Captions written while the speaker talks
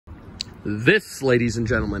This, ladies and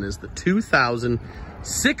gentlemen, is the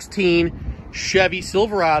 2016 Chevy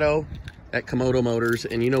Silverado at Comodo Motors,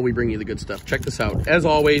 and you know we bring you the good stuff. Check this out. As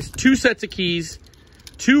always, 2 sets of keys,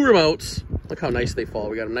 2 remotes. Look how nice they fall.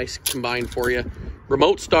 We got a nice combined for you.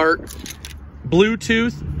 Remote start,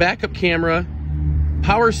 Bluetooth, backup camera,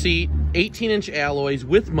 power seat, 18-inch alloys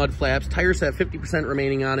with mud flaps. Tires have 50%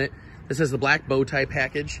 remaining on it. This has the black bow tie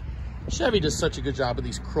package. Chevy does such a good job with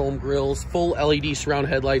these chrome grills, full LED surround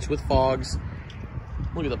headlights with fogs.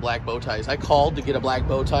 Look at the black bow ties. I called to get a black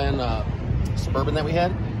bow tie on the Suburban that we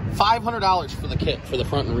had. $500 for the kit for the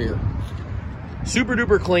front and rear. Super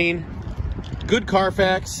duper clean. Good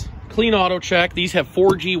Carfax. Clean auto check. These have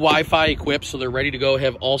 4G Wi-Fi equipped, so they're ready to go.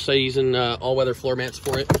 Have all season all-weather floor mats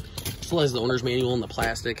for it. Still has the owner's manual in the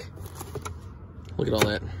plastic. Look at all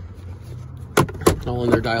that. All in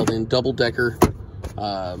there dialed in. Double-decker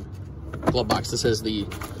glove box. This has the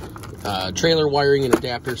trailer wiring and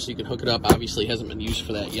adapter, so you can hook it up. Obviously hasn't been used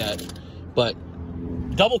for that yet, but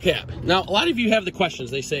double cab. Now, a lot of you have the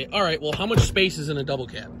questions. They say, all right, well, how much space is in a double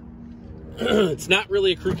cab? It's not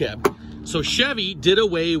really a crew cab. So Chevy did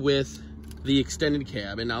away with the extended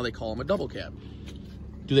cab, and now they call them a double cab.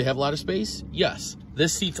 Do they have a lot of space? Yes.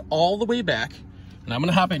 This seat's all the way back, and I'm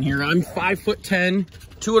gonna hop in here. I'm 5'10",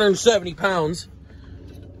 270 pounds.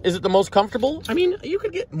 Is it the most comfortable? I mean, you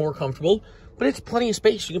could get more comfortable, but it's plenty of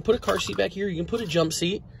space. You can put a car seat back here, you can put a jump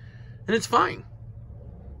seat, and it's fine.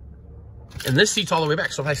 And this seat's all the way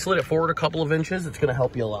back, so if I slid it forward a couple of inches, it's gonna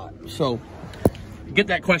help you a lot. So, you get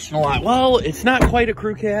that question a lot. Well, it's not quite a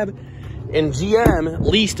crew cab, and GM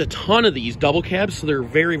leased a ton of these double cabs, so they're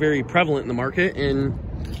very, very prevalent in the market, and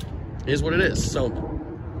it is what it is. So,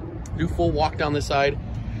 do full walk down this side.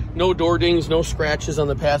 No door dings, no scratches on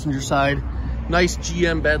the passenger side. Nice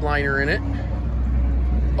GM bed liner in it.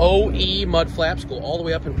 OE mud flaps go all the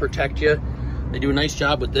way up and protect you. They do a nice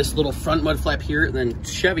job with this little front mud flap here. And then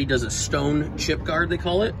Chevy does a stone chip guard, they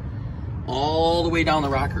call it, all the way down the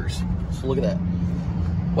rockers. So look at that.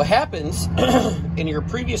 What happens in your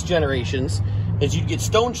previous generations is you'd get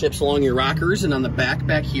stone chips along your rockers and on the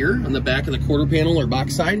back here, on the back of the quarter panel or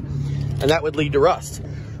box side, and that would lead to rust.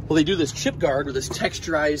 Well, they do this chip guard with this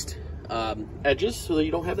texturized edges so that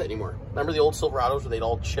you don't have that anymore. Remember the old Silverados where they'd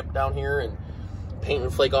all chip down here and paint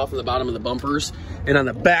and flake off on the bottom of the bumpers, and on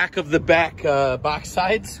the back of the box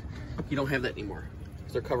sides, you don't have that anymore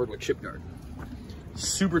because they're covered with chip guard.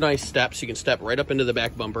 Super nice steps. You can step right up into the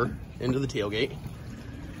back bumper, into the tailgate.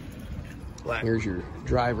 Here's your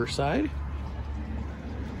driver's side.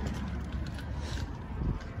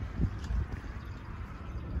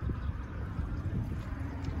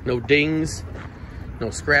 No dings, no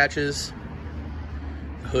scratches.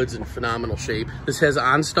 The hood's in phenomenal shape. This has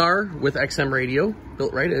OnStar with XM radio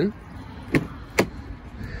built right in.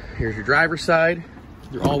 Here's your driver's side.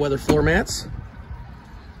 Your all-weather floor mats.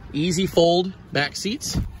 Easy fold back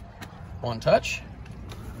seats. One touch.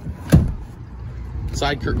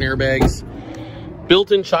 Side curtain airbags.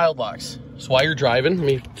 Built-in child locks. So while you're driving, let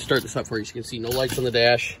me start this up for you so you can see no lights on the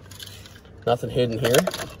dash. Nothing hidden here.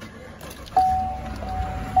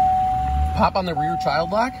 Pop on the rear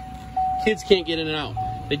child lock. Kids can't get in and out.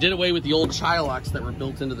 They did away with the old child locks that were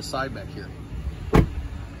built into the side back here.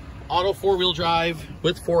 Auto 4-wheel drive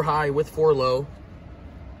with 4 high, with 4 low.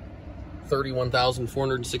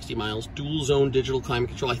 31,460 miles. Dual zone digital climate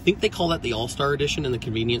control. I think they call that the All-Star Edition in the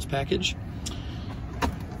convenience package.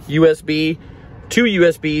 USB, 2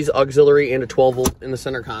 USBs, auxiliary, and a 12-volt in the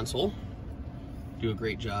center console. Do a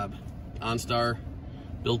great job. OnStar,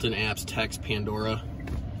 built-in apps, text, Pandora,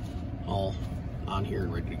 all on here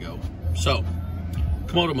and ready to go. So,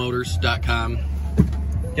 ComodoMotors.com.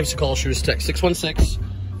 Give us a call, shoot us a text,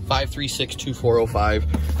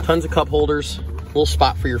 616-536-2405. Tons of cup holders, little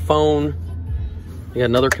spot for your phone. You got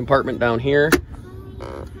another compartment down here.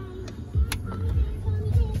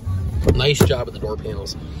 Nice job with the door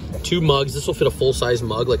panels. 2 mugs. This will fit a full-size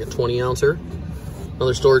mug, like a 20-ouncer.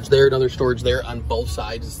 Another storage there, another storage there. On both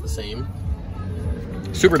sides, it's the same.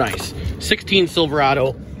 Super nice. 16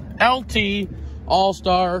 Silverado LT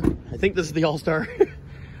All-Star. I think this is the All-Star.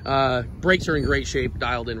 Brakes are in great shape,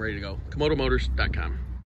 dialed in, ready to go. ComodoMotors.com.